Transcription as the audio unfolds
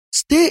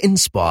Stay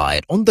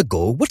inspired on the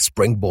go with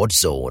Springboard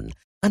Zone,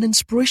 an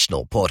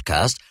inspirational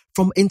podcast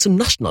from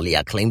internationally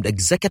acclaimed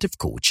executive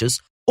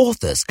coaches,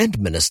 authors, and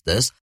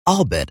ministers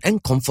Albert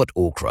and Comfort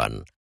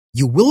Okran.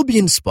 You will be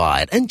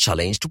inspired and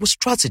challenged with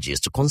strategies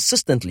to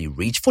consistently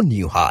reach for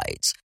new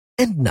heights.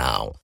 And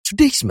now,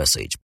 today's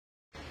message.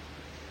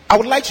 I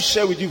would like to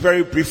share with you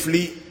very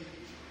briefly,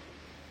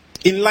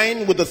 in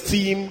line with the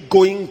theme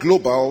Going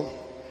Global,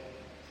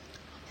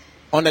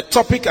 on a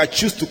topic I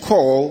choose to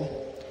call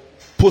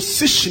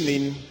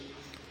Positioning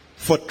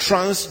for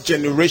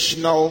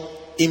Transgenerational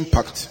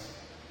Impact.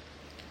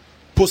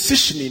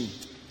 Positioning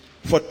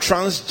for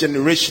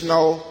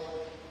Transgenerational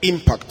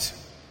Impact.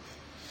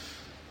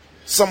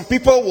 Some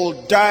people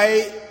will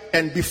die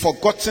and be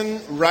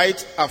forgotten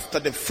right after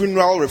the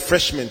funeral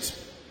refreshment.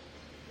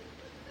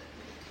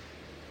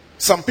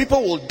 Some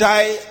people will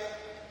die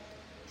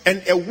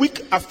and a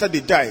week after they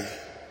die,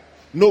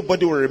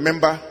 nobody will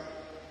remember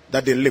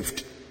that they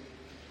lived.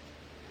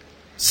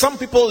 Some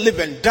people live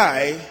and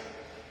die,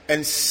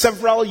 and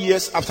several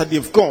years after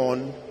they've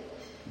gone,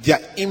 their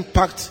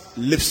impact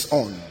lives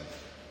on.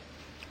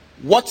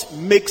 What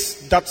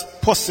makes that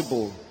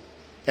possible?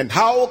 And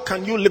how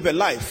can you live a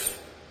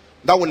life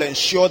that will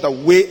ensure that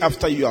way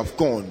after you have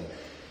gone,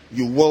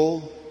 you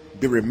will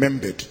be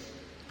remembered?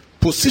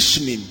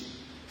 Positioning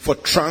for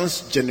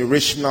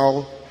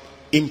transgenerational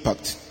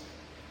impact.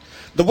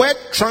 The word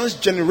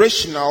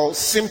transgenerational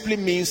simply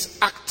means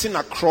acting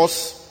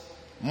across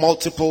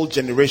multiple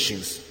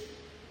generations.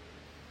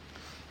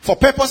 For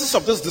purposes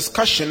of this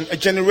discussion, a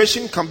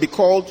generation can be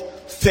called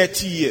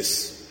 30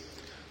 years.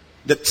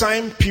 The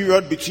time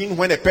period between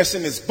when a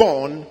person is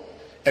born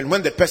and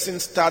when the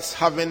person starts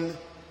having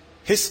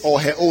his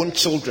or her own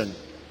children.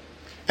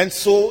 And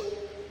so,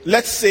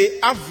 let's say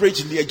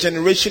averagely a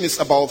generation is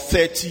about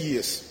 30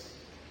 years.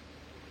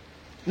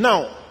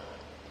 Now,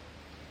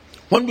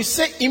 when we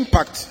say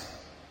impact,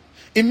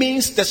 it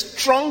means the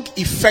strong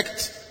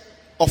effect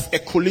of a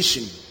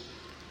collision.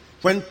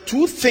 When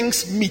two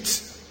things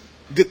meet,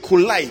 they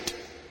collide,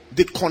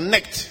 they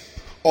connect,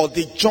 or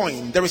they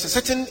join, there is a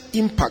certain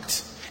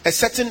impact, a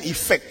certain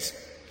effect.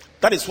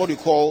 That is what we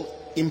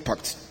call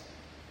impact.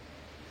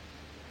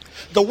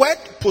 The word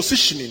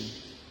positioning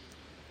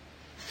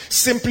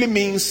simply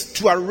means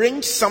to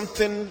arrange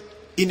something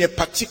in a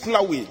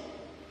particular way.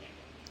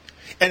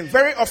 And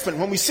very often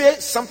when we say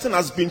something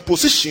has been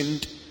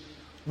positioned,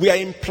 we are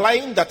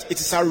implying that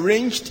it is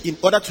arranged in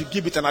order to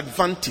give it an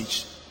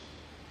advantage.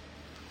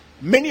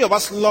 Many of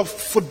us love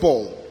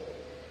football,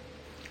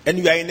 and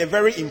we are in a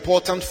very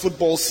important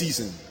football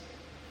season.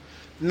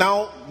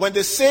 Now, when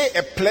they say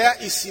a player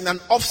is in an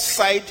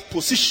offside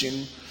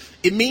position,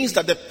 it means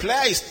that the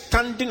player is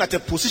standing at a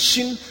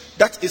position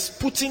that is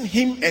putting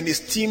him and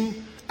his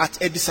team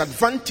at a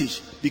disadvantage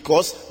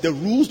because the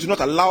rules do not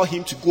allow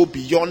him to go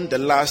beyond the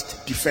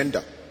last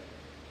defender.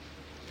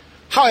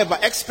 However,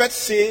 experts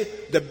say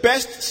the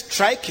best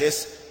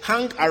strikers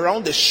hang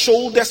around the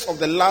shoulders of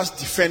the last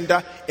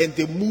defender and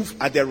they move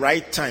at the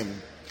right time.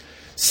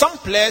 Some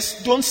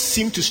players don't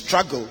seem to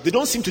struggle, they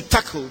don't seem to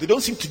tackle, they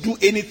don't seem to do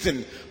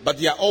anything, but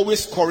they are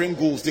always scoring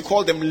goals. They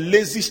call them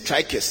lazy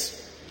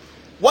strikers.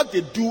 What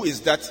they do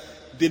is that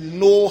they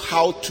know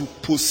how to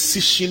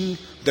position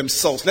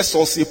themselves. Let's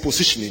all say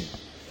positioning.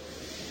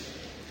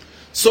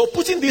 So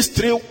putting these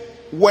three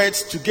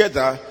words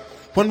together,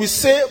 when we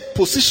say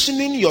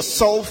positioning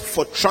yourself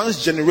for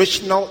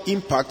transgenerational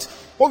impact,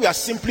 what we are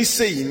simply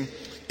saying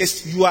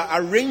is you are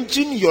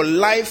arranging your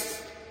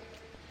life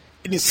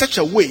in such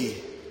a way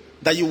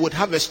that you would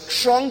have a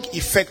strong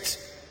effect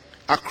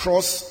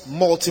across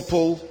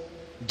multiple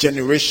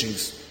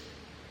generations.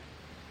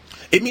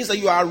 It means that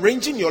you are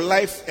arranging your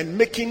life and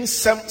making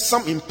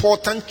some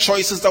important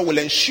choices that will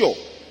ensure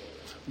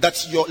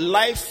that your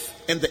life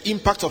and the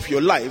impact of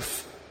your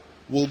life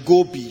will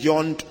go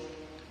beyond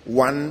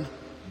one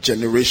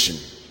generation.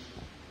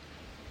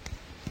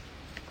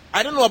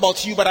 I don't know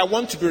about you, but I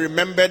want to be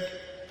remembered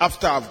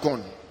after I've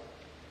gone.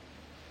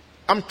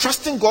 I'm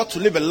trusting God to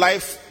live a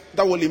life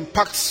that will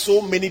impact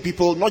so many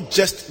people, not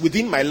just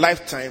within my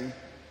lifetime,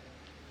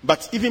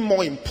 but even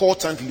more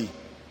importantly,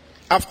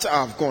 after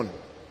I've gone.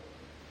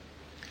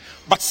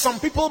 But some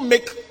people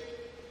make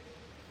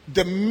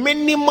the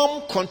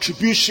minimum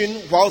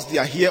contribution whilst they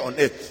are here on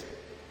earth.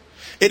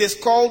 It is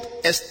called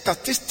a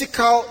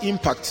statistical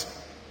impact.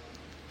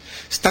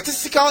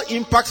 Statistical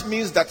impact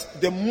means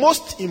that the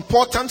most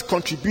important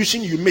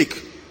contribution you make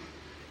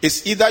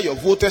is either your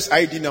voter's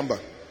ID number,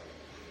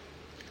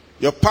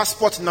 your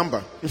passport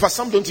number. In fact,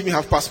 some don't even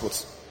have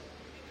passports.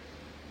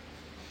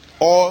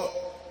 Or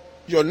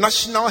your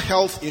national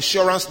health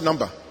insurance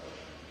number.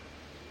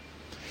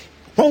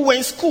 When we were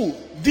in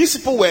school, these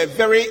people were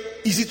very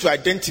easy to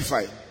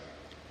identify.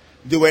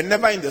 They were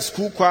never in the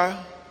school choir.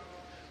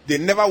 They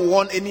never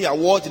won any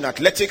award in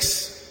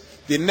athletics.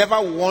 They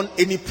never won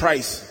any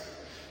prize.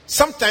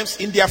 Sometimes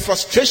in their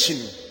frustration,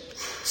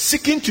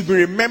 seeking to be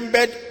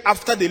remembered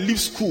after they leave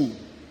school,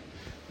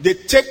 they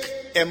take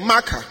a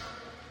marker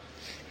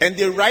and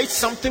they write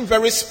something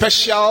very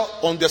special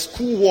on the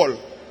school wall.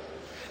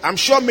 I'm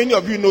sure many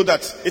of you know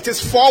that. It is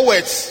 4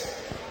 words.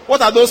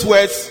 What are those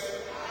words?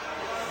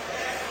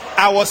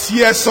 I was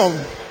here some.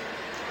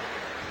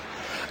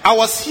 I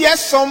was here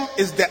some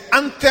is the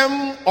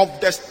anthem of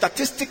the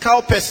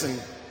statistical person.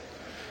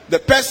 The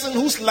person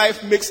whose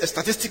life makes a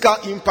statistical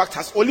impact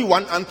has only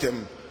one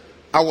anthem.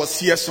 I was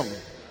here some.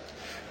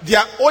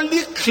 Their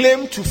only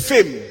claim to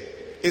fame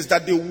is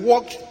that they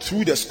walked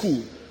through the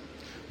school.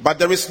 But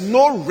there is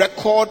no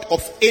record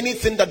of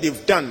anything that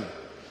they've done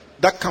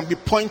that can be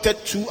pointed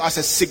to as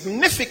a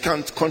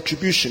significant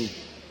contribution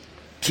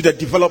to the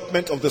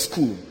development of the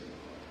school.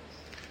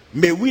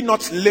 May we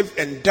not live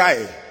and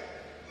die,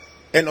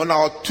 and on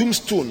our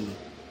tombstone,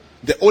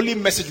 the only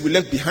message we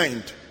left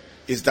behind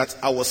is that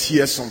I was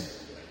here some.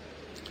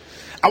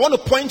 I want to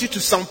point you to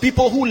some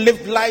people who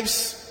lived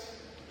lives,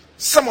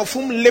 some of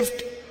whom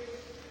lived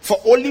for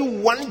only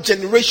one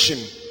generation,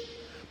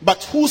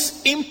 but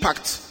whose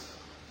impact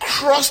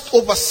crossed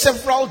over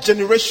several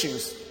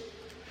generations.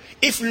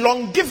 If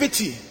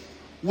longevity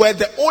were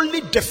the only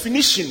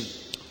definition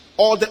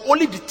or the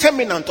only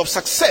determinant of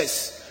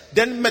success,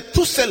 then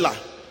Methuselah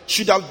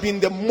should have been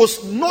the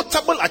most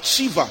notable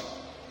achiever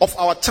of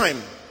our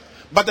time.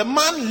 But the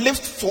man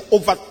lived for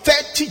over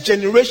 30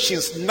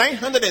 generations,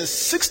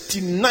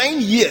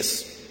 969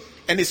 years,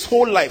 and his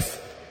whole life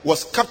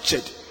was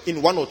captured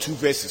in one or two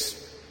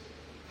verses.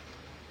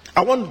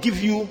 I want to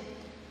give you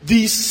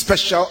these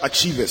special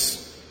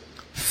achievers.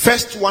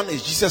 First one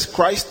is Jesus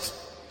Christ,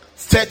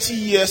 30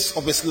 years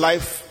of his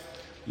life,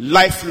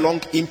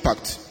 lifelong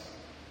impact.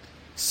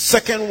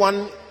 Second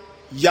one,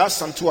 Yaa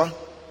Asantewaa.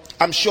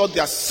 I'm sure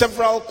there are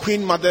several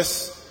queen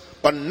mothers,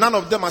 but none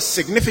of them are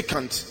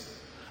significant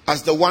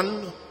as the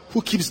one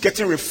who keeps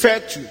getting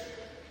referred to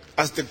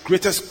as the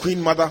greatest queen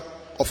mother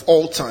of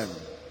all time.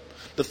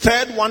 The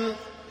third one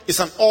is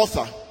an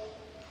author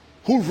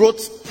who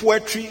wrote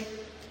poetry,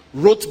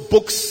 wrote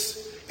books,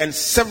 and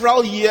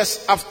several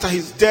years after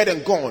he's dead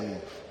and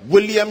gone,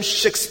 William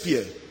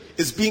Shakespeare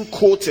is being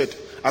quoted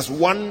as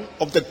one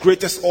of the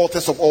greatest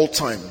authors of all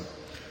time.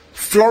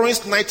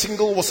 Florence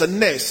Nightingale was a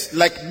nurse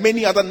like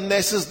many other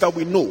nurses that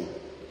we know.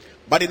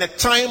 But in a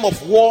time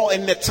of war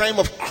and in a time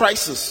of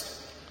crisis,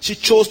 she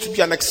chose to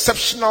be an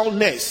exceptional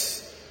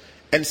nurse.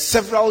 And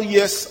several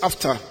years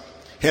after,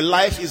 her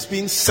life is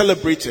being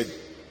celebrated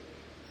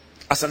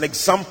as an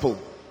example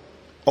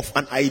of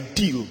an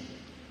ideal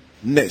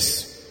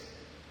nurse.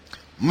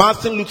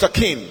 Martin Luther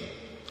King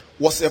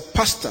was a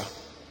pastor,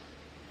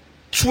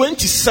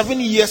 27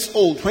 years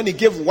old, when he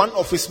gave one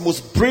of his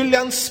most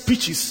brilliant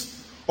speeches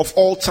of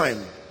all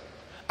time.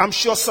 I'm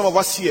sure some of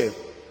us here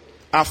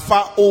are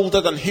far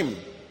older than him,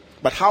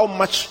 but how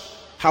much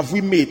have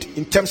we made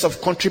in terms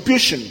of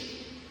contribution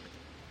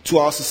to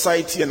our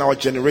society and our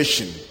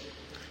generation?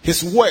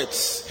 His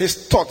words,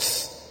 his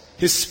thoughts,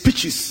 his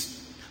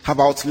speeches have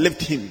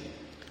outlived him.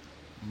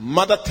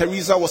 Mother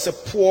Teresa was a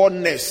poor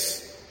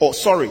nurse,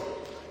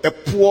 a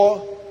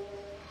poor,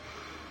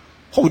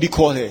 how would you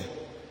call her?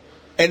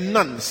 A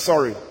nun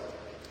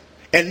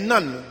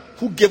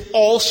who gave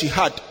all she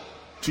had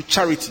to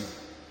charity.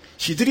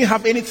 She didn't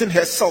have anything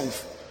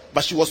herself,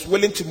 but she was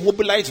willing to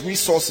mobilize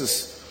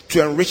resources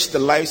to enrich the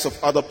lives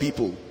of other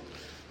people.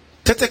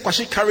 Tete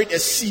Kwashi carried a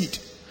seed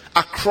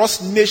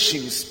across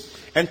nations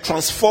and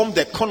transformed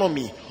the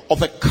economy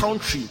of a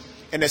country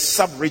and a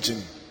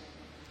sub-region.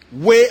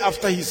 Way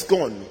after he's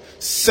gone,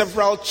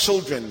 several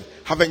children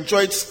have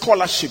enjoyed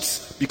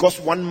scholarships because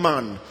one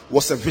man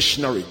was a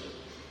visionary.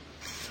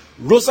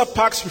 Rosa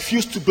Parks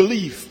refused to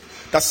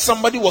believe that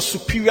somebody was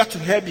superior to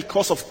her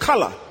because of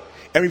color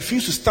and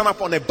refused to stand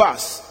up on a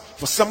bus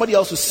for somebody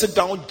else to sit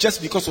down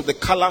just because of the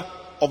color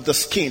of the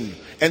skin.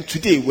 And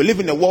today we live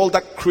in a world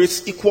that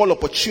creates equal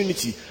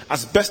opportunity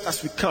as best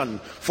as we can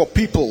for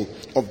people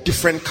of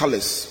different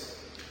colors.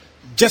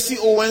 Jesse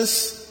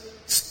Owens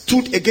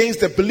stood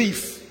against the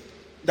belief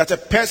that a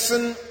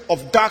person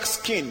of dark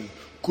skin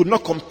could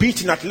not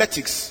compete in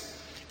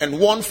athletics and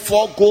won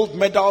 4 gold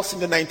medals in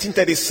the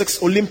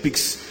 1936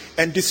 Olympics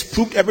and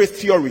disproved every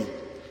theory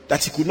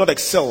that he could not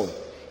excel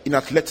in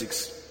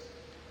athletics.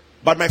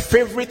 But my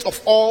favorite of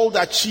all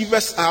the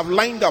achievers I have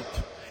lined up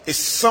is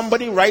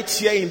somebody right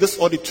here in this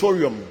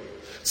auditorium.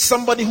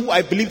 Somebody who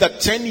I believe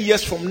that 10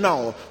 years from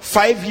now,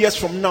 5 years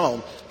from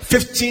now,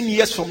 15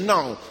 years from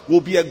now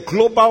will be a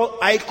global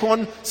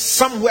icon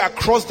somewhere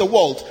across the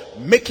world,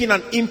 making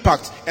an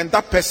impact, and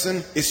that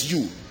person is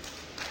you.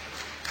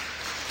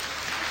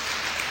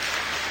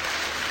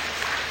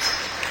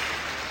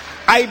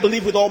 I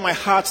believe with all my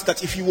heart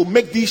that if you will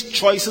make these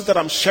choices that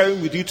I'm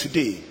sharing with you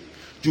today,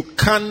 you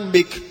can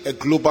make a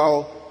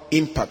global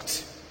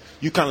impact.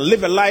 You can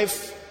live a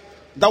life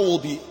that will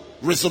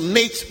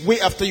resonate way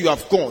after you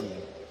have gone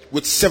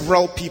with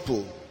several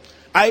people.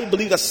 I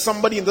believe that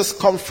somebody in this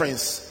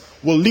conference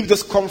will leave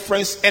this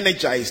conference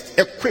energized,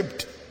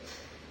 equipped,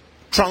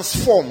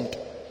 transformed,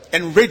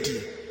 and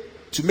ready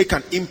to make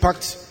an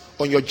impact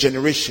on your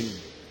generation.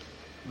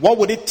 What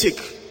would it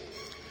take?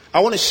 I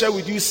want to share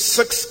with you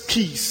 6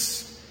 keys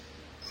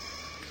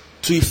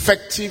to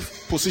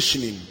effective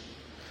positioning.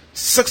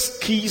 6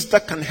 keys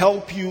that can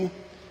help you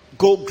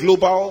go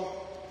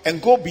global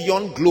and go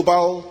beyond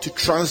global to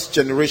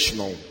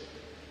transgenerational.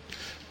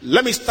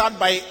 Let me start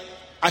by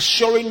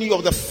assuring you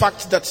of the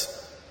fact that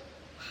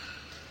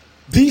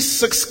these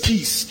 6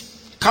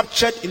 keys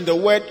captured in the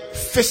word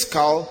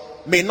fiscal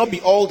may not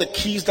be all the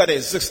keys that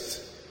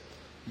exist,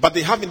 but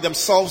they have in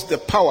themselves the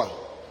power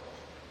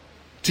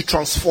to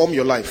transform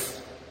your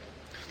life.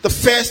 The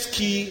first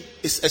key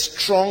is a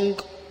strong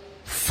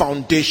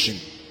foundation.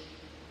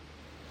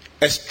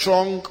 A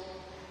strong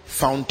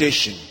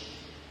foundation.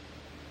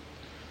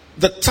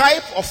 The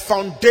type of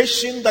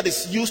foundation that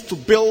is used to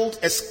build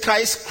a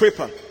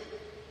skyscraper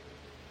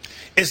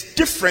is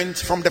different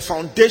from the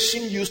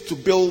foundation used to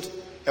build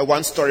a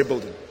one-story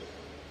building.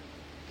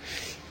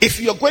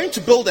 If you're going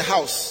to build a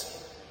house,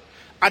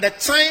 at the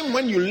time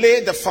when you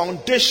lay the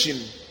foundation,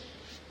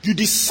 you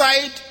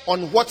decide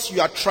on what you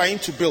are trying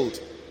to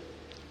build.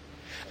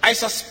 I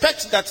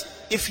suspect that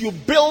if you're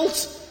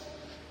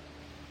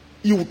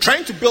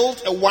trying to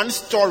build a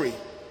one-story,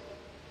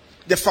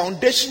 the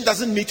foundation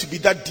doesn't need to be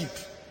that deep.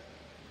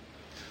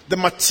 The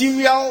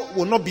material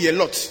will not be a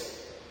lot.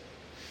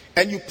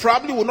 And you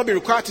probably will not be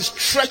required to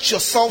stretch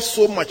yourself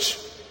so much.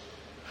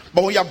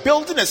 But when you're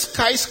building a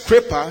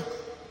skyscraper,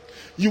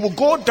 you will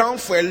go down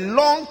for a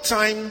long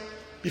time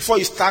before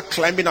you start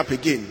climbing up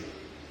again.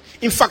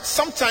 In fact,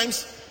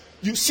 sometimes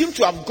you seem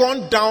to have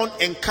gone down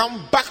and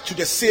come back to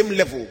the same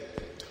level.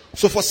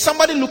 So for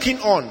somebody looking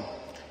on,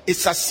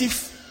 it's as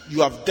if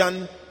you have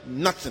done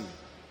nothing.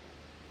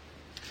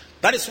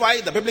 That is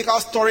why the biblical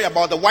story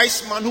about the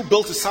wise man who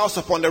built his house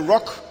upon the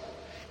rock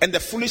and the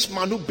foolish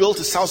man who built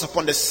his house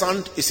upon the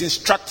sand is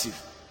instructive.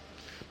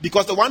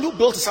 Because the one who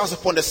built his house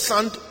upon the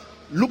sand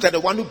looked at the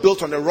one who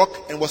built on the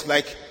rock and was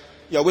like,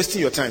 "You're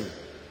wasting your time.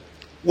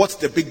 What's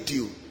the big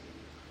deal?"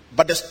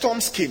 But the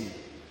storms came.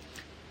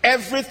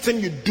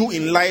 Everything you do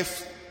in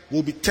life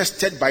will be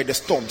tested by the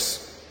storms.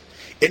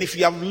 And if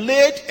you have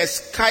laid a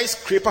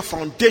skyscraper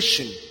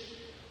foundation,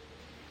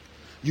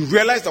 you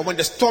realize that when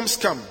the storms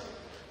come,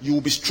 you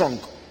will be strong.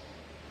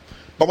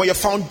 But when your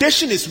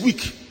foundation is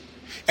weak,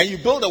 and you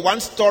build a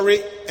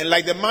one-story, and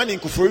like the man in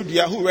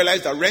Kuforidia who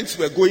realized that rents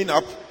were going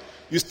up,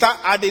 you start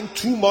adding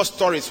 2 more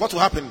stories, what will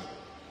happen?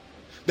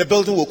 The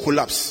building will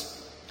collapse.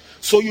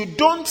 So you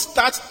don't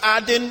start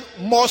adding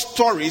more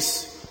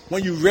stories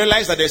when you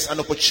realize that there's an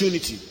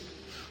opportunity.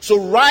 So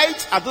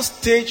right at this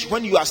stage,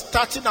 when you are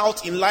starting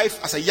out in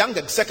life as a young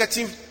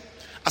executive,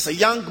 as a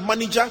young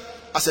manager,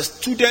 as a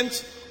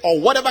student, or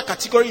whatever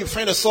category you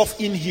find yourself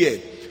in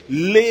here,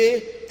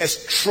 lay a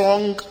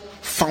strong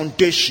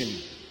foundation.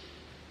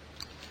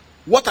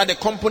 What are the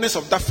components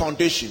of that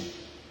foundation?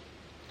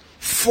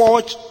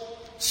 Forge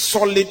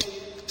solid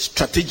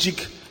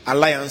strategic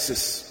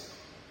alliances.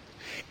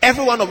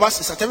 Every one of us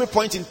is at every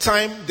point in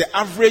time the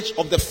average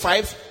of the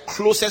 5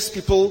 closest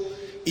people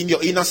in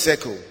your inner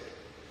circle.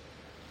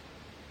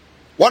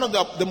 One of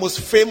the most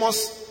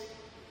famous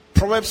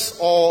proverbs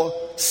or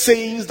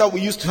sayings that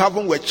we used to have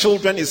when we were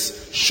children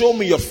is, "Show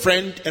me your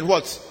friend and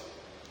what?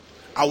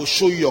 I will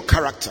show you your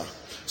character."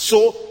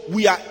 So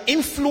we are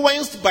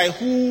influenced by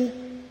who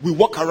we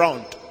walk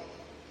around.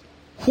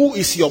 Who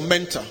is your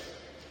mentor?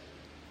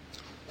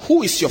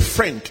 Who is your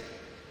friend?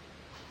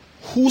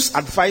 Whose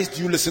advice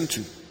do you listen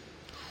to?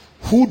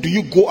 Who do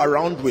you go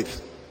around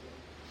with?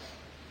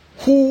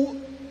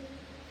 Who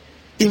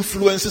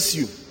influences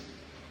you?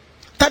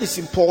 That is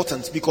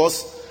important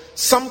because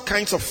some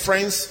kinds of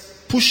friends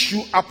push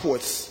you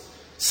upwards.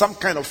 Some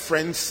kind of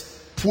friends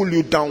pull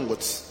you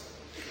downwards.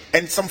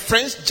 And some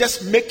friends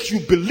just make you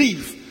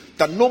believe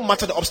that no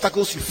matter the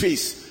obstacles you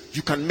face,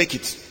 you can make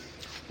it.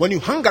 When you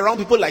hang around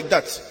people like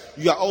that,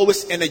 you are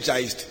always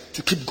energized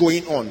to keep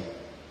going on.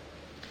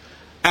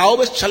 I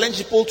always challenge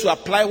people to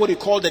apply what we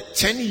call the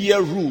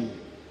 10-year rule.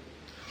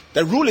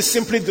 The rule is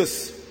simply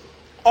this.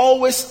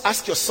 Always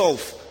ask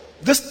yourself,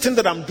 this thing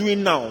that I'm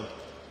doing now,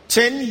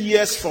 10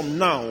 years from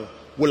now,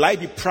 will I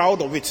be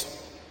proud of it?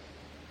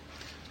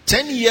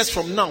 10 years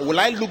from now, will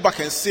I look back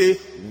and say,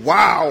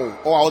 wow?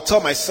 Or I'll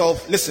tell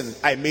myself, listen,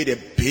 I made a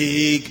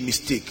big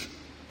mistake.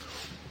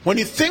 When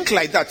you think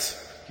like that,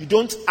 you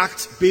don't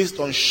act based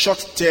on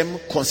short-term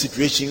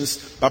considerations,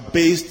 but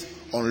based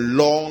on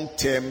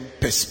long-term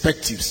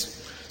perspectives.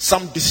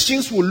 Some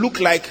decisions will look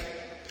like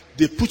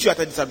they put you at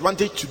a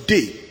disadvantage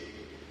today,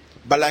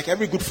 but like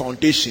every good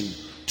foundation,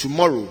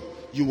 tomorrow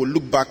you will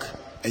look back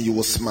and you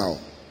will smile.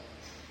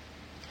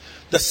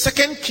 The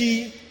second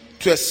key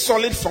to a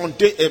solid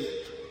foundation,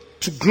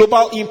 to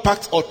global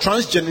impact or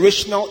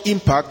transgenerational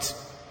impact,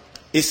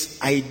 is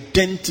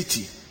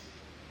identity.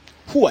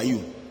 Who are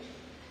you?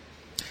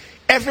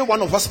 Every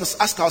one of us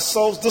must ask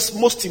ourselves this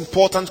most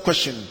important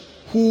question.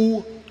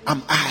 Who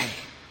am I?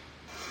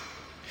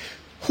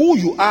 Who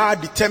you are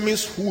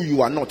determines who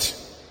you are not.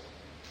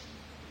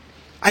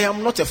 I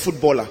am not a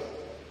footballer.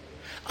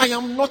 I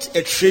am not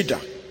a trader.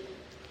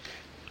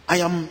 I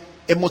am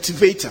a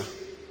motivator.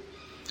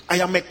 I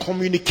am a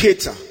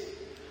communicator.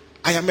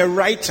 I am a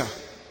writer.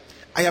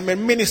 I am a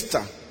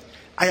minister.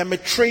 I am a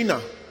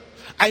trainer.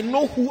 I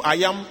know who I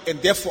am,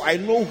 and therefore I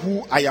know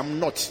who I am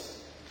not.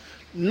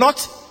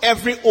 Not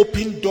every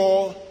open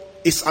door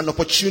is an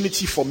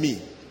opportunity for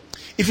me.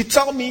 If you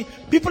tell me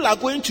people are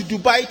going to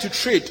Dubai to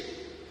trade,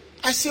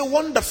 I say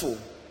wonderful.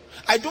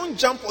 I don't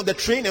jump on the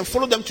train and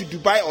follow them to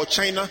Dubai or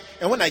China,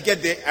 and when I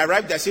get there, I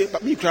arrive there, I say,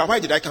 but me, why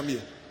did I come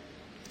here?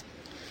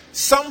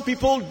 Some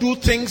people do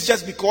things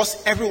just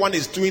because everyone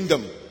is doing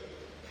them.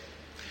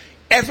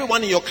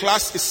 Everyone in your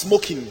class is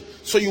smoking,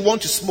 so you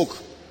want to smoke.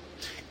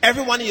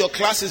 Everyone in your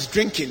class is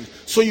drinking,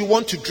 so you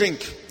want to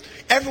drink.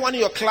 Everyone in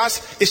your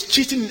class is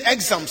cheating in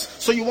exams,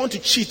 so you want to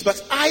cheat.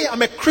 But I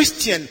am a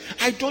Christian.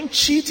 I don't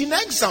cheat in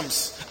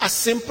exams. As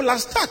simple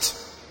as that.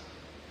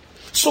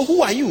 So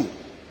who are you?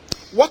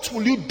 What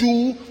will you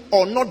do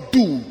or not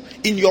do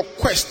in your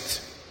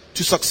quest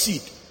to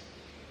succeed?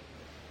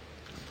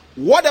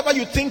 Whatever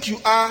you think you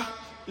are,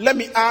 let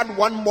me add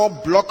one more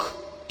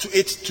block to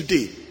it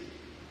today.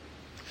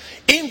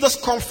 In this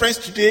conference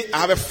today, I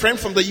have a friend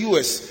from the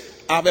US.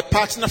 I have a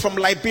partner from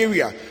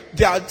Liberia.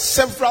 There are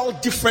several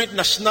different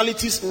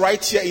nationalities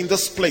right here in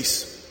this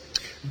place.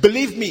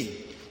 Believe me,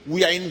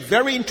 we are in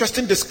very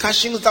interesting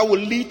discussions that will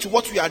lead to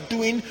what we are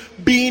doing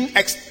being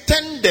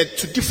extended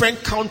to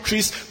different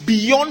countries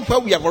beyond where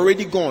we have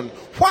already gone.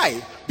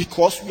 Why?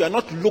 Because we are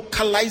not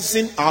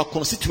localizing our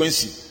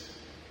constituency.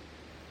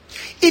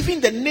 Even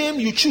the name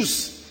you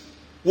choose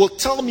will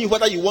tell me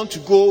whether you want to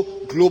go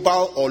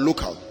global or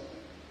local.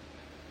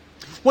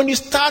 When you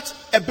start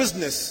a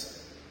business,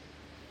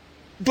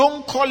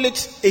 don't call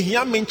it a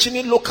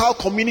Hiamenchini local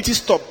community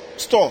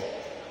store.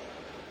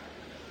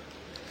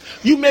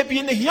 You may be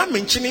in a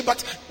Hiamenchini,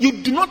 but you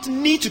do not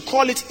need to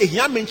call it a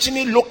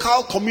Hiamenchini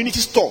local community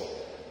store.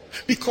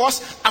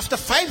 Because after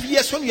 5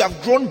 years, when you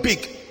have grown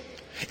big,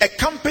 a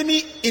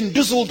company in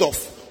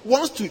Düsseldorf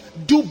wants to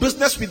do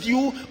business with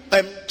you,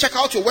 check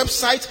out your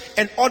website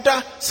and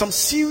order some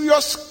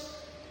serious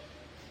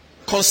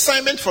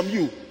consignment from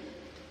you.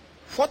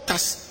 What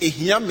does a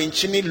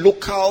Hiamenchini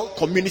local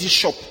community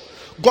shop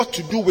got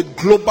to do with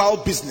global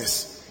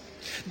business?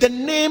 The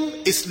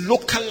name is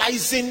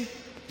localizing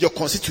your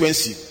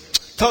constituency.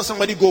 Tell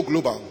somebody go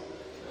global.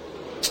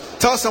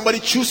 Tell somebody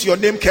choose your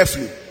name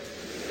carefully.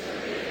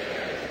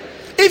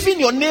 Even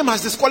your name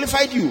has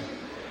disqualified you.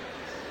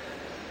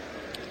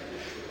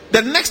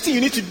 The next thing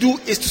you need to do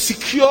is to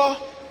secure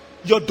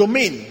your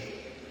domain.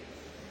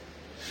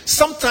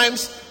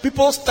 Sometimes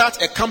people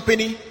start a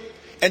company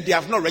and they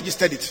have not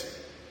registered it.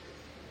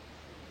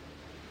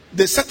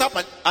 They set up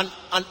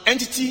an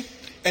entity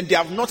and they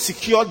have not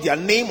secured their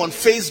name on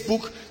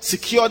Facebook,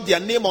 secured their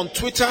name on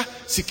Twitter,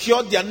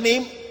 secured their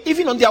name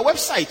even on their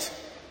website.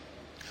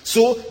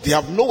 So they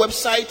have no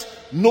website,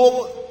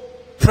 no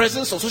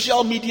presence on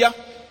social media.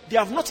 They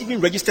have not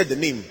even registered the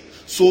name.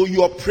 So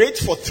you operate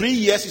for 3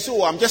 years. You say,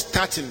 oh, I'm just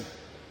starting.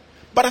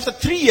 But after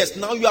 3 years,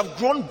 now you have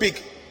grown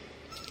big.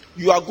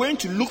 You are going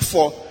to look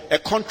for a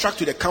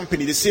contract with a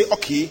company. They say,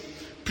 okay,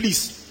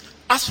 please,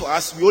 as for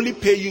us, we only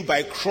pay you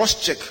by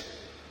cross-check.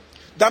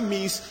 That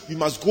means you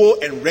must go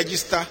and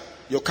register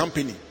your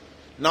company.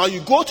 Now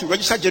you go to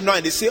Register General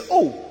and they say,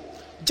 oh,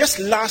 just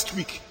last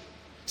week,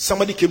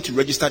 somebody came to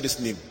register this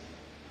name.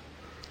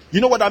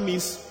 You know what that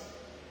means?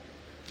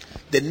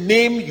 The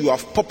name you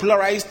have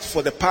popularized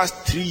for the past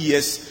 3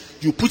 years,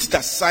 you put it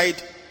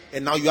aside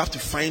and now you have to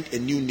find a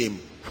new name.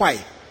 Why?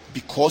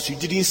 Because you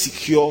didn't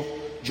secure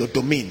your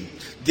domain.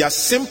 They are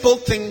simple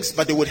things,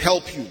 but they would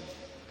help you.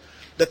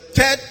 The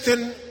third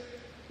thing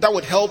that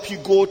would help you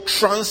go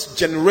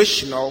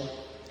transgenerational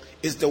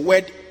is the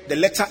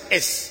letter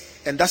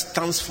S, and that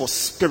stands for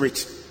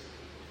spirit.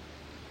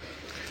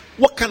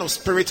 What kind of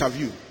spirit have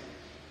you?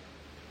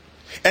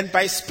 And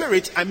by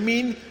spirit, I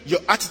mean your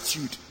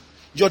attitude,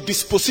 your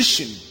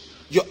disposition,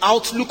 your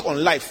outlook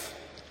on life.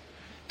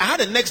 I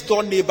had a next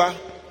door neighbor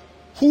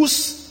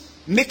whose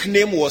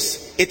nickname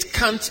was "It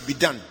Can't Be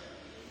Done."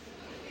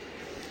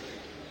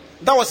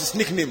 That was his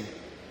nickname.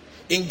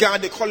 In Ghana,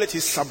 they call it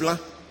his sablan.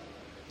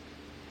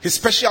 His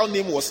special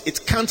name was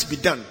 "It Can't Be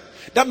Done."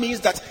 That means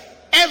that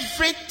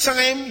every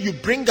time you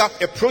bring up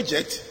a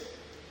project,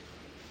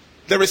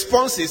 the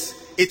response is,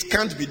 "It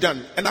can't be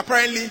done." And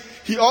apparently,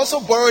 he also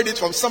borrowed it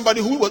from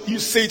somebody who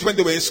used to say it when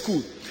they were in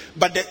school.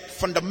 But the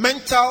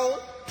fundamental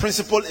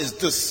principle is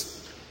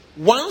this: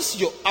 once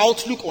your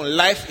outlook on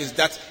life is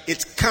that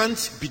it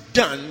can't be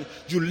done,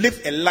 you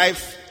live a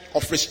life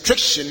of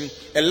restriction,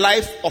 a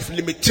life of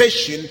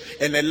limitation,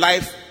 and a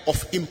life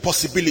of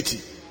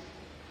impossibility.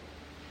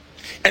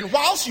 And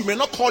whilst you may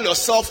not call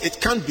yourself "it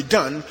can't be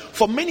done,"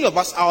 for many of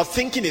us, our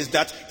thinking is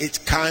that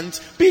it can't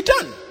be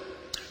done.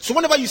 So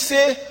whenever you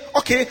say,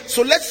 okay,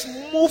 so let's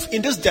move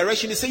in this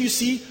direction, they say, you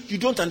see, you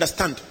don't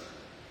understand.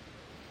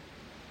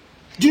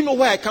 Do you know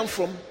where I come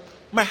from?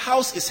 My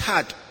house is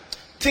hard.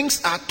 Things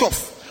are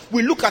tough.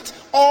 We look at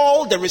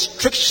all the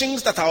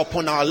restrictions that are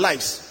upon our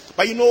lives.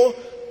 But you know,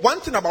 one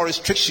thing about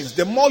restrictions,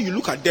 the more you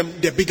look at them,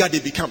 the bigger they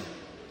become.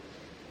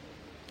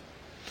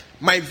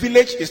 My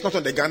village is not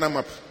on the Ghana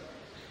map.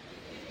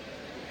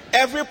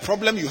 Every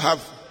problem you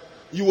have,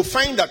 you will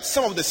find that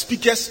some of the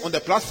speakers on the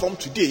platform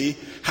today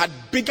had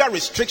bigger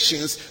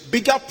restrictions,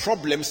 bigger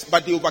problems,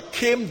 but they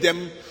overcame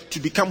them to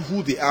become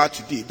who they are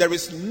today. There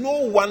is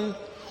no one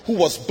who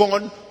was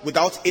born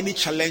without any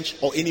challenge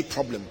or any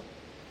problem.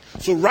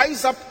 So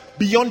rise up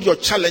beyond your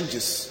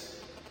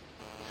challenges.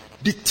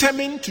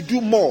 Determined to do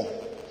more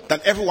than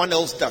everyone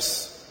else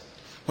does.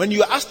 When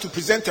you are asked to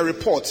present a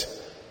report,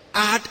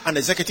 add an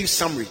executive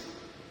summary.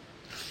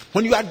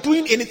 When you are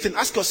doing anything,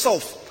 ask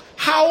yourself,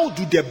 how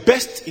do the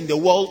best in the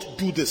world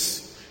do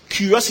this?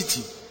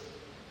 Curiosity.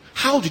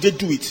 How do they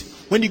do it?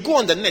 When you go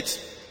on the net,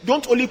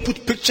 don't only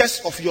put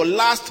pictures of your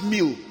last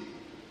meal,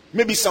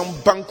 maybe some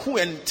banku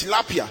and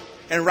tilapia,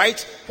 and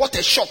write, what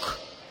a shock.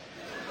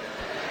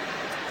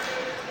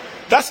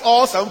 That's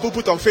all some people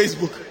put on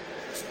Facebook.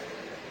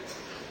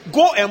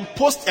 Go and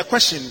post a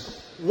question.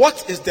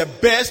 What is the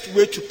best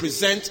way to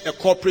present a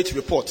corporate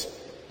report?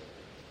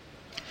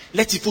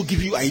 Let people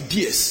give you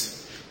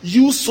ideas.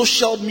 Use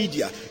social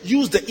media.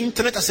 Use the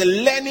internet as a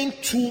learning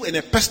tool and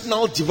a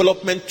personal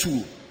development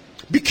tool.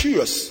 Be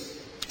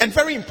curious. And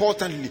very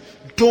importantly,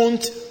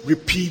 don't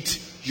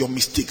repeat your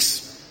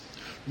mistakes.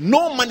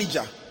 No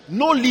manager,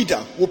 no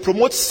leader will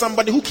promote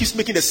somebody who keeps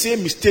making the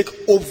same mistake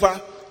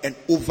over and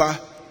over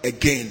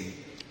again.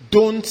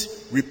 Don't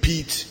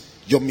repeat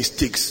your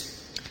mistakes.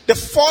 The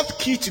fourth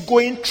key to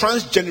going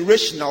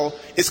transgenerational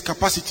is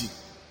capacity.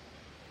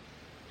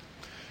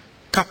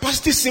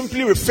 Capacity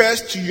simply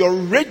refers to your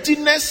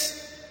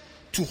readiness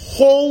to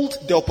hold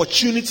the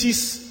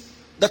opportunities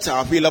that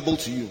are available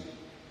to you.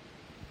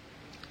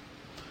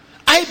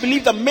 I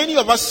believe that many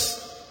of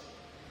us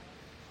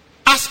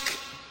ask,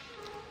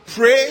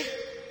 pray,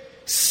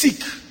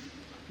 seek,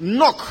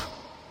 knock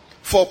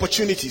for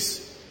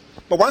opportunities.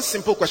 But one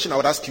simple question I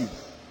would ask you: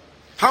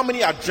 how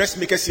many are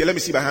dressmakers here? Let me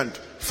see by hand.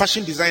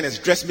 Fashion designers,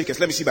 dressmakers,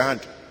 let me see by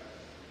hand.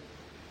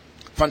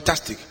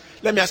 Fantastic.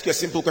 Let me ask you a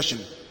simple question.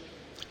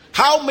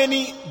 How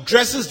many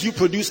dresses do you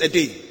produce a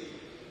day?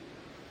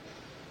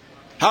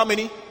 How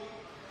many?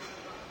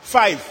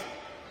 5.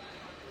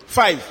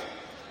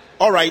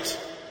 All right.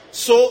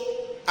 So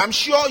I'm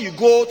sure you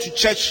go to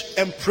church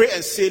and pray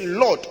and say,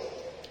 Lord,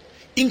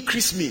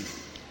 increase me.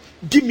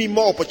 Give me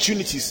more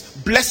opportunities.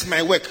 Bless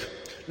my work.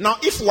 Now,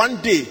 if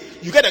one day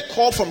you get a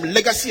call from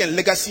Legacy and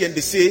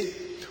they say,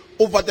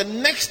 over the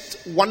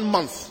next 1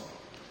 month,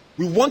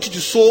 we want you to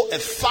sew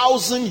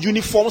 1,000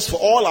 uniforms for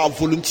all our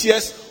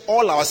volunteers,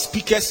 all our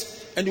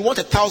speakers, and we want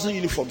 1,000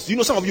 uniforms. You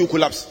know, some of you will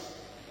collapse.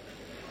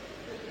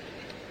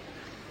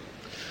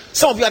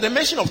 Some of you, at the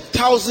mention of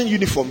 1,000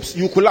 uniforms,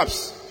 you will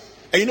collapse.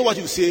 And you know what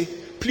you will say?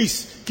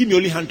 Please, give me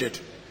only 100.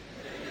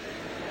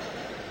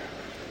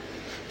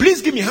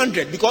 Please give me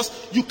 100, because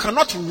you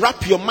cannot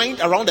wrap your mind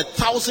around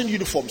 1,000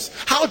 uniforms.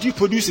 How do you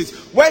produce it?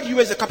 Where do you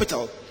raise the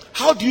capital?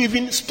 How do you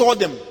even store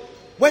them?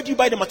 Where do you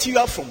buy the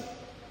material from?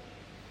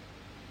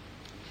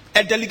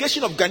 A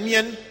delegation of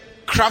Ghanaian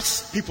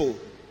crafts people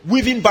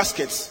weaving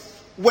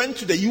baskets went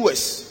to the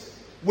US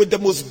with the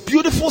most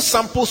beautiful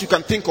samples you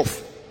can think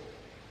of.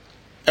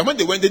 And when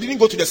they went, they didn't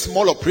go to the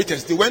small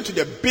operators. They went to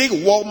the big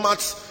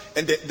Walmarts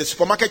and the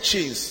supermarket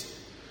chains.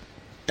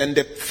 And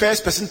the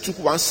first person took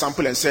one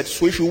sample and said,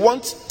 so if you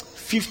want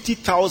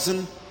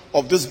 50,000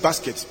 of this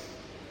basket,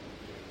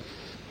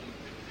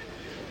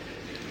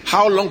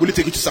 how long will it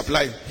take you to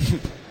supply?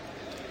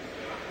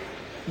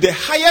 The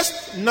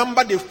highest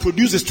number they've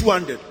produced is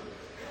 200.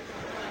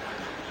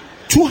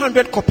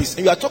 200 copies.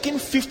 And you are talking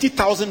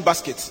 50,000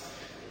 baskets.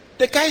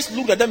 The guys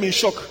looked at them in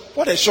shock.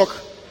 What a shock.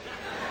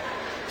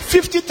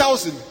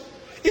 50,000.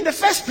 In the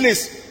first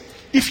place,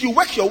 if you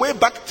work your way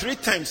back 3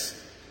 times,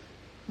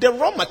 the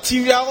raw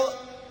material,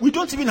 we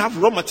don't even have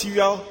raw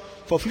material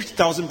for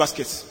 50,000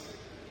 baskets.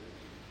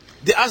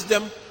 They asked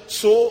them,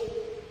 so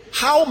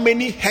how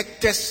many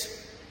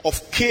hectares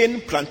of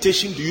cane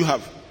plantation do you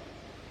have?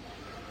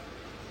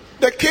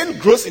 The cane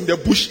grows in the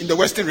bush in the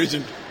western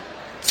region.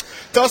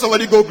 Tell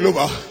somebody, go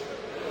global.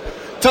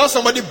 Tell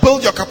somebody,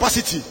 build your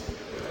capacity.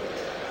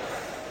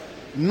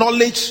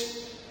 Knowledge,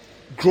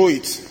 grow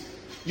it.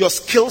 Your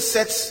skill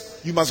sets,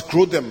 you must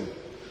grow them.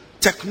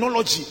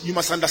 Technology, you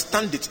must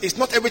understand it. It's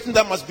not everything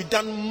that must be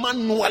done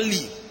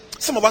manually.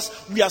 Some of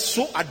us, we are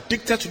so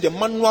addicted to the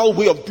manual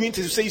way of doing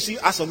things. You see,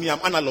 as for me, I'm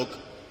analog.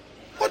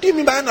 What do you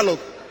mean by analog?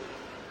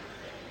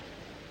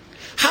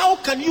 How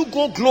can you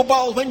go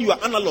global when you are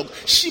analog?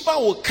 Shiba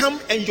will come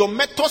and your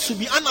methods will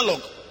be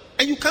analog,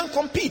 and you can't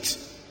compete.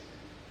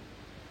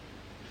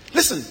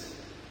 Listen,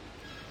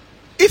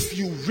 if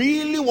you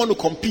really want to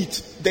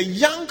compete, the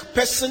young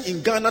person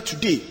in Ghana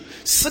today,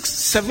 6,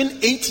 7,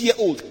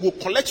 8-year-old, will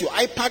collect your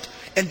iPad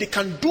and they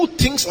can do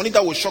things on it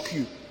that will shock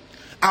you.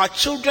 Our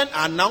children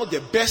are now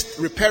the best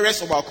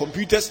repairers of our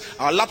computers,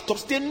 our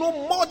laptops. They know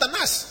more than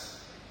us.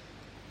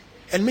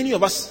 And many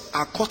of us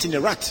are caught in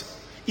a rut,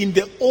 in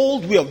the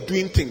old way of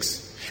doing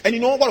things. And you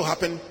know what will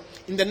happen?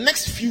 In the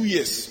next few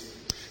years,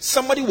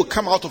 somebody will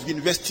come out of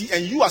university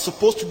and you are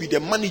supposed to be the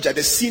manager,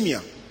 the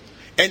senior.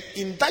 And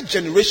in that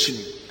generation,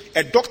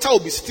 a doctor will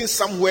be sitting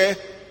somewhere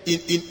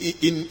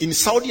in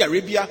Saudi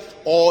Arabia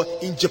or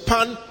in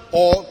Japan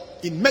or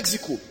in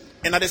Mexico,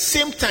 and at the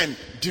same time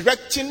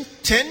directing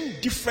 10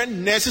 different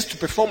nurses to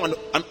perform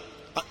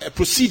a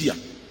procedure.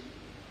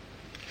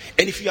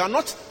 And if you are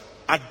not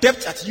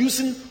adept at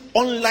using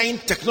online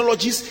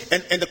technologies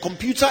and the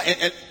computer,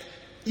 and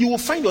you will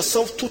find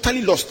yourself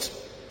totally lost.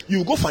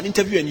 You go for an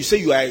interview and you say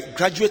you are a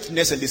graduate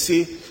nurse, and they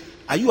say,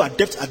 are you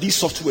adept at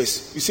these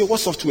softwares? You say, what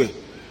software?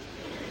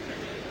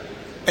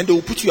 And they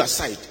will put you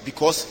aside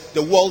because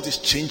the world is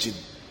changing.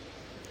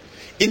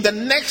 In the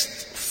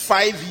next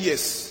 5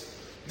 years,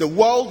 the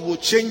world will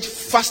change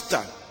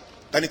faster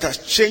than it has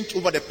changed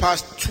over the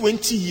past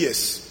 20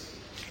 years.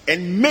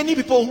 And many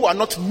people who are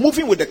not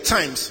moving with the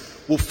times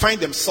will find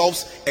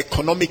themselves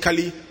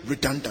economically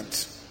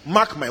redundant.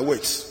 Mark my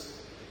words.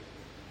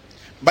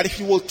 But if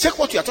you will take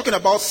what you are talking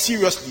about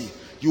seriously,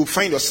 you will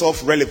find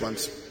yourself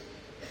relevant.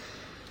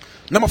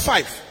 Number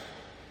 5.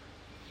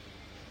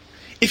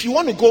 If you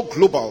want to go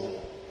global,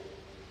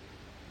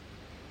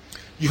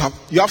 you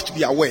have to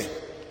be aware.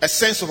 A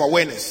sense of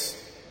awareness.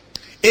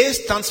 A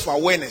stands for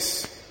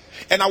awareness.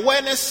 And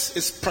awareness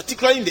is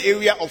particularly in the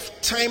area of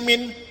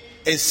timing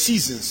and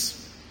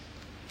seasons.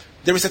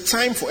 There is a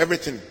time for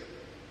everything.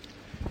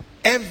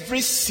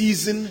 Every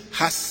season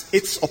has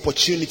its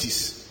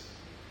opportunities.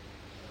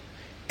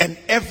 And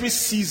every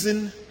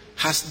season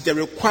has the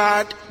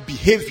required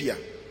behavior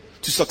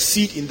to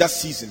succeed in that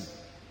season.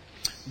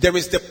 There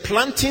is the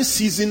planting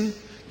season,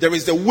 there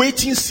is the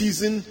waiting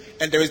season,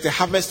 and there is the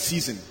harvest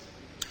season.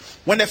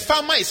 When a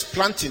farmer is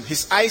planting,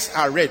 his eyes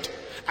are red.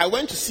 I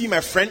went to see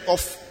my friend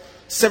off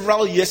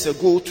several years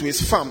ago to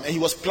his farm, and he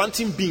was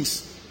planting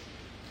beans.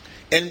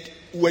 And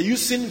we were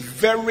using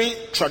very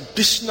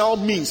traditional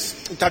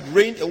means. It had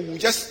rained, and we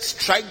would just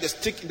strike the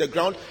stick in the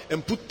ground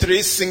and put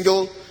 3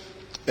 single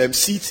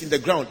seeds in the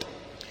ground.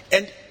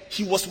 And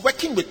he was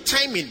working with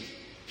timing.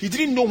 He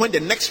didn't know when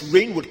the next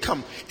rain would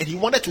come, and he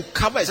wanted to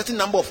cover a certain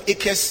number of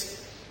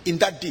acres in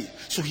that day.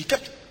 So he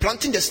kept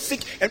planting the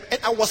stick, and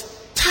I was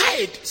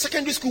tired.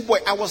 Secondary school boy,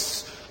 I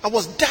was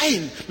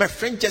dying. My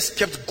friend just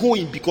kept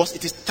going because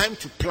it is time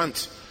to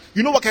plant.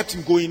 You know what kept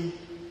him going?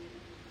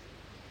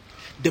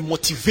 The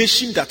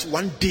motivation that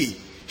one day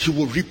he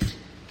will reap.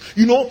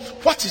 You know,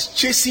 what is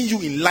chasing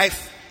you in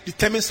life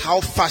determines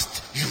how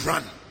fast you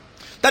run.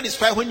 That is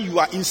why when you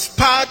are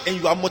inspired and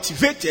you are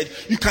motivated,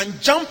 you can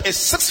jump a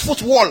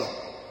 6-foot wall.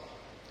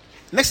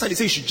 Next time they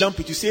say you should jump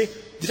it, you say,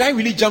 did I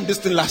really jump this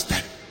thing last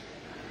time?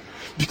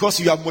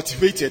 Because you are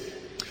motivated.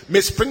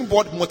 May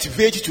Springboard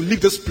motivate you to leave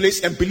this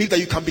place and believe that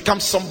you can become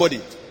somebody.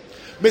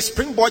 May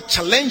Springboard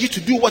challenge you to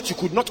do what you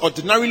could not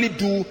ordinarily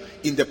do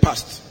in the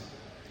past.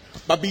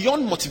 But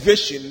beyond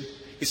motivation,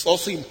 it's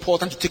also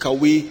important to take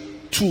away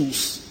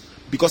tools,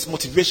 because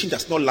motivation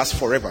does not last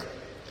forever.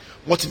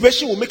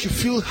 Motivation will make you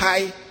feel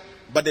high,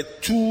 but the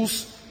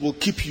tools will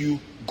keep you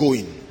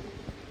going.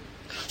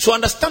 So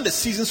understand the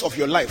seasons of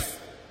your life.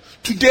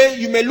 Today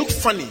you may look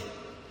funny.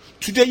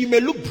 Today you may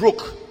look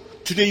broke.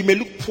 Today you may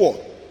look poor.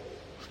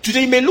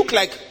 Today you may look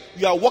like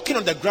you are walking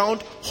on the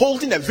ground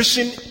holding a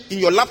vision in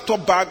your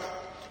laptop bag,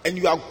 and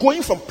you are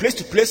going from place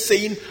to place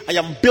saying, I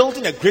am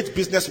building a great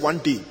business one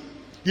day.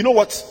 You know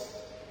what?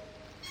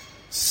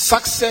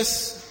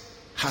 Success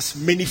has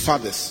many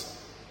fathers,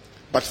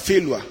 but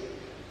failure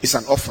is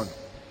an orphan.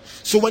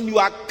 So when you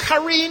are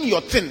carrying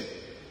your thing,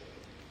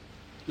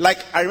 like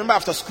I remember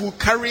after school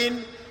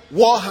carrying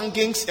wall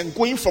hangings and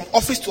going from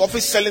office to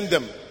office selling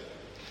them,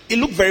 it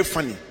looked very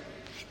funny.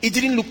 It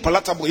didn't look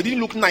palatable. It didn't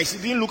look nice.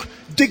 It didn't look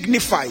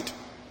dignified.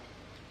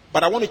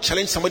 But I want to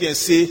challenge somebody and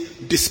say,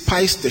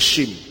 despise the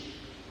shame.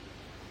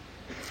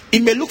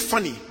 It may look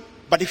funny,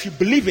 but if you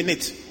believe in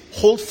it,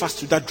 hold fast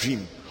to that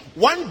dream.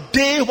 One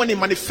day when it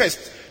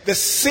manifests, the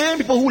same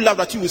people who laughed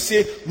at you will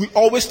say, we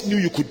always knew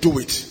you could do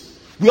it.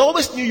 We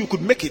always knew you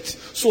could make it.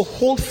 So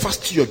hold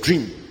fast to your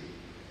dream.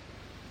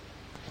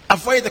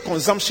 Avoid the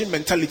consumption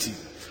mentality.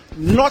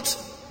 Not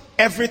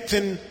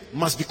everything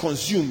must be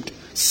consumed.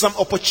 Some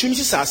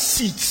opportunities are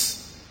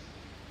seeds.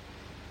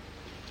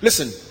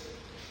 Listen,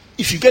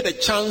 if you get a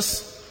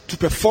chance to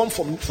perform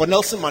for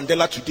Nelson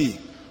Mandela today,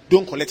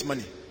 don't collect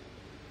money.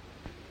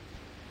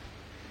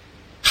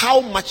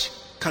 How much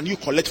can you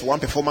collect for one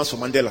performance for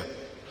Mandela?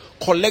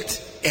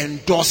 Collect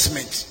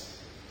endorsement,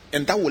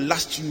 and that will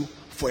last you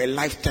for a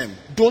lifetime.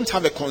 Don't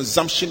have a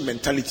consumption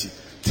mentality.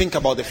 Think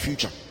about the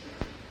future.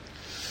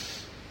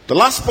 The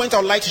last point I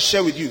would like to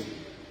share with you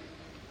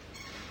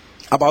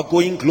about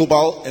going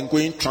global and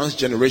going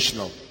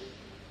transgenerational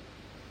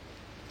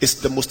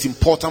is the most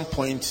important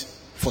point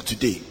for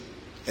today,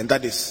 and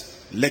that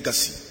is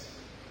legacy.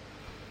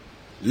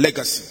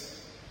 Legacy.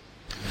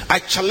 I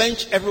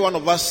challenge every one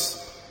of us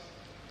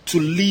to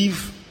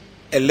leave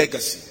a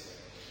legacy.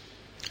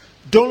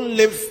 Don't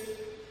live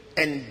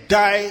and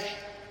die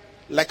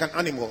like an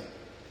animal.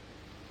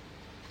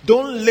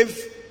 Don't live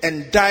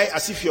and die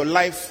as if your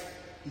life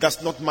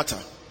does not matter.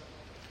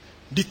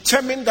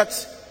 Determine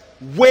that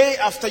way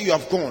after you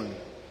have gone,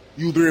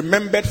 you'll be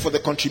remembered for the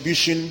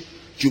contribution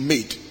you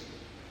made.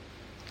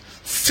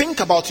 Think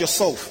about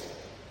yourself.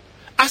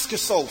 Ask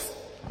yourself,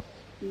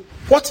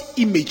 what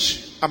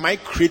image am I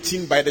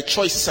creating by the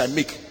choices I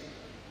make?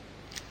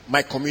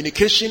 My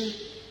communication,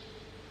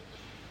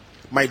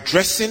 my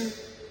dressing,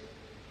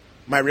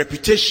 my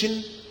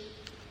reputation,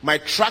 my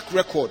track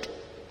record.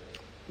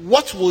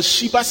 What will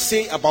Sheba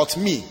say about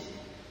me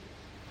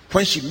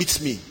when she meets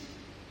me?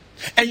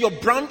 And your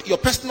brand, your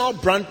personal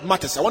brand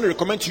matters. I want to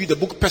recommend to you the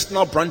book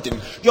Personal Branding.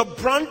 Your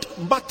brand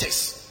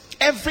matters.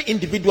 Every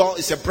individual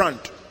is a brand.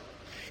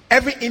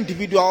 Every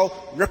individual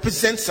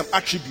represents some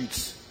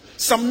attributes.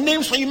 Some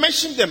names, when you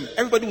mention them,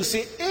 everybody will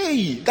say,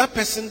 hey, that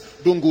person,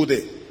 don't go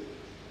there.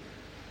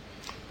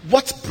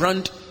 What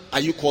brand are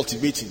you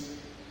cultivating?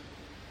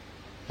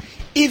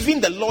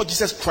 Even the Lord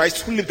Jesus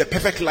Christ, who lived the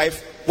perfect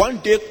life, one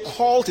day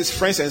called his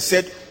friends and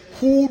said,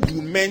 who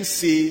do men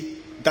say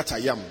that I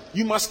am?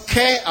 You must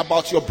care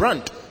about your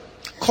brand.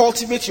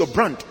 Cultivate your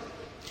brand.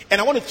 And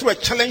I want to throw a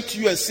challenge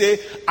to you and say,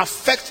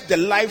 affect the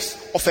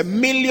lives of 1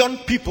 million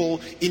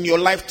people in your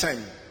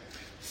lifetime.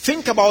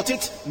 Think about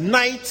it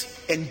night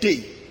and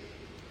day.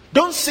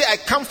 Don't say I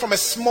come from a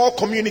small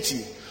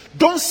community.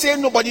 Don't say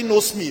nobody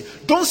knows me.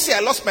 Don't say I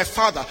lost my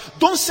father.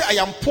 Don't say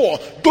I am poor.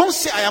 Don't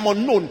say I am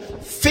unknown.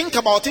 Think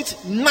about it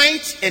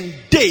night and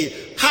day.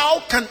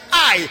 How can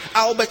I,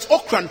 Albert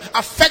Ocran,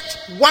 affect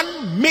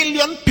 1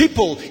 million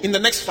people in the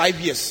next 5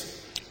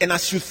 years? And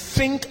as you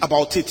think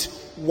about it,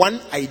 one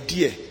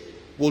idea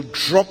will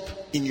drop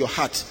in your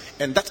heart,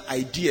 and that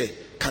idea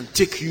can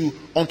take you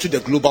onto the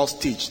global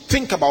stage.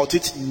 Think about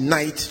it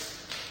night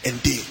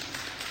and day.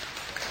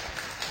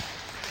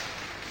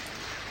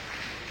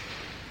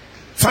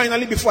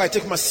 Finally, before I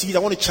take my seat, I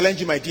want to challenge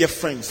you, my dear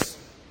friends,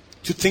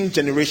 to think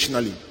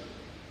generationally.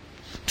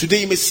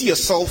 Today you may see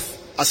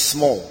yourself as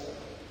small,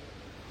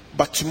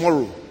 but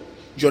tomorrow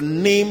your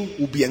name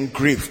will be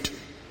engraved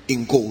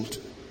in gold.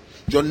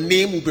 Your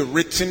name will be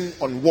written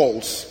on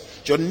walls.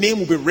 Your name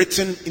will be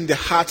written in the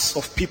hearts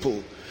of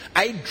people.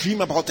 I dream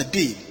about a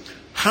day,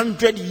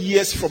 100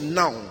 years from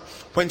now,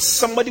 when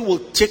somebody will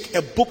take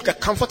a book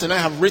that Comfort and I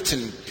have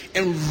written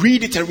and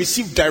read it and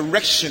receive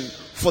direction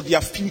for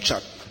their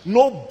future.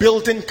 No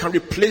building can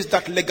replace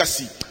that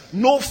legacy.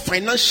 No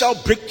financial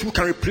breakthrough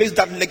can replace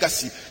that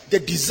legacy. The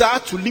desire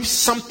to leave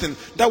something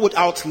that would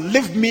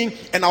outlive me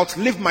and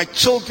outlive my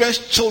children's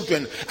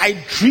children.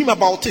 I dream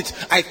about it.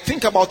 I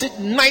think about it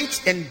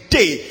night and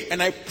day.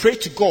 And I pray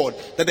to God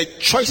that the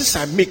choices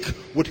I make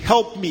would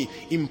help me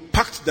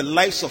impact the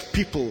lives of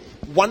people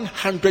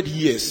 100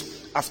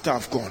 years after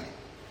I've gone.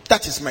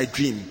 That is my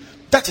dream.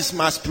 That is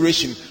my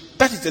aspiration.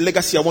 That is the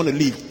legacy I want to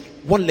leave.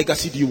 What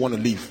legacy do you want to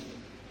leave?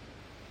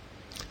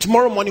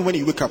 Tomorrow morning when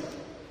you wake up,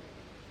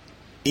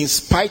 in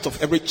spite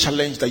of every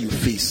challenge that you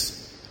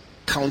face,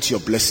 count your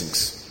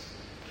blessings.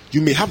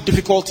 You may have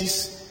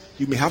difficulties,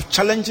 you may have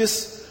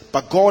challenges,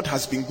 but God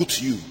has been good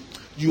to you.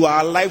 You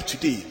are alive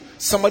today.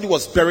 Somebody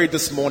was buried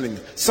this morning.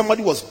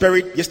 Somebody was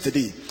buried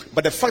yesterday.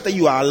 But the fact that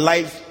you are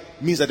alive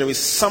means that there is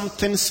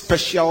something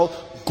special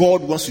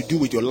God wants to do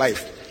with your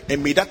life.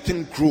 And may that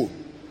thing grow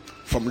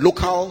from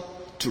local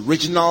to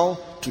regional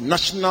to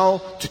national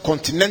to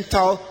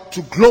continental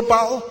to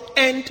global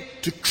and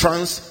to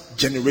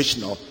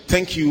transgenerational.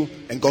 Thank you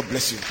and God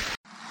bless you.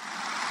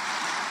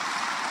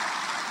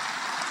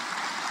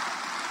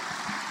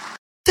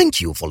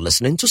 Thank you for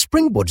listening to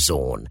Springboard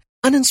Zone,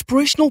 an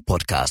inspirational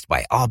podcast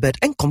by Albert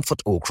and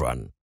Comfort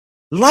Ocran.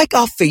 Like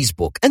our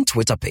Facebook and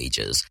Twitter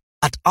pages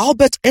at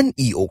Albert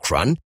N.E.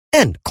 Ocran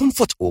and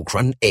Comfort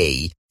Ocran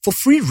A for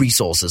free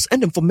resources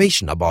and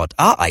information about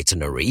our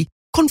itinerary,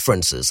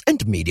 conferences,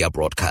 and media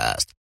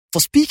broadcast. For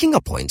speaking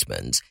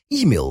appointments,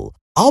 email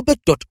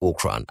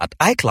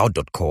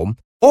albert.ocran@icloud.com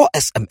or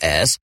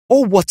SMS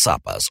or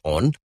WhatsApp us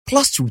on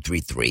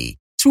 +233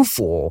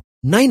 24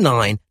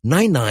 99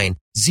 99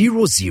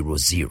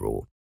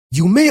 000.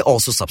 You may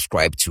also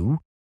subscribe to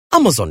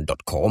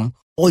Amazon.com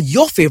or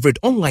your favorite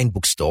online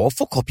bookstore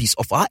for copies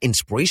of our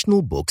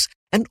inspirational books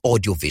and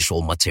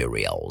audiovisual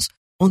materials.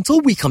 Until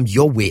we come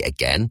your way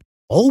again,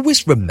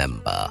 always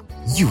remember,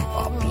 you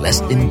are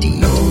blessed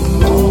indeed.